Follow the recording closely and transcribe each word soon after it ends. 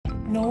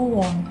No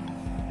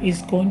one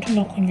is going to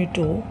knock on your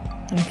door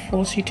and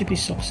force you to be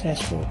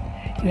successful.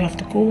 You have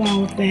to go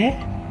out there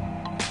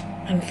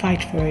and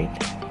fight for it.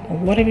 But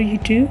whatever you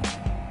do,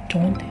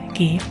 don't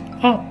give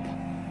up.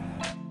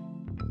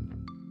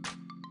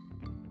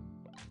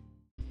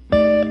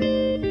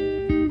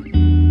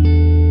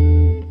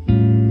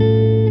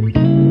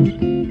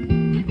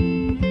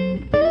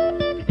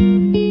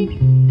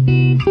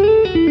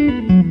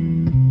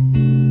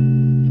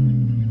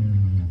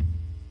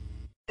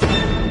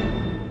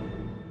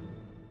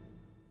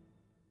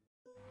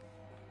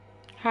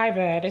 Hi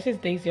there, this is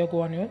Daisy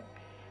Ogwanu.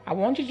 I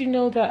want you to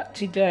know that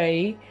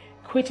today,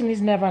 quitting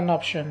is never an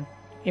option.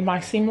 It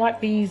might seem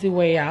like the easy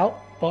way out,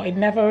 but it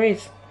never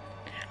is.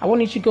 I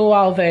want you to go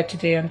out there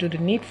today and do the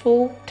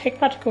needful, take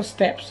practical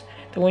steps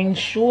that will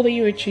ensure that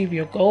you achieve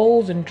your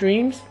goals and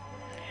dreams.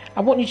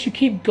 I want you to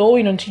keep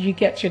going until you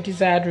get your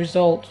desired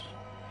result.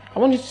 I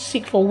want you to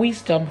seek for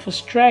wisdom, for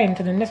strength,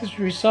 and the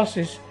necessary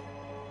resources.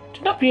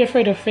 Do not be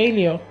afraid of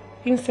failure.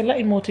 Instead, let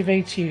it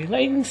motivate you,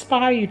 let it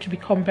inspire you to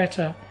become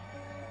better.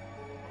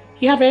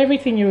 You have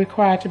everything you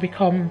require to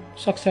become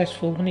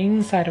successful on the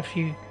inside of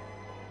you.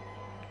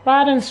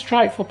 Rather than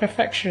strive for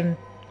perfection,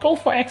 go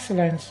for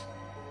excellence.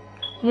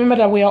 Remember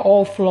that we are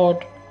all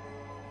flawed.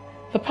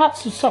 The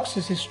path to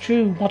success is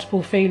through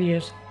multiple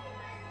failures.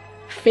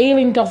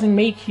 Failing doesn't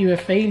make you a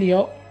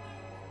failure.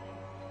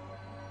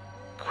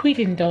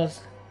 Quitting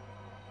does.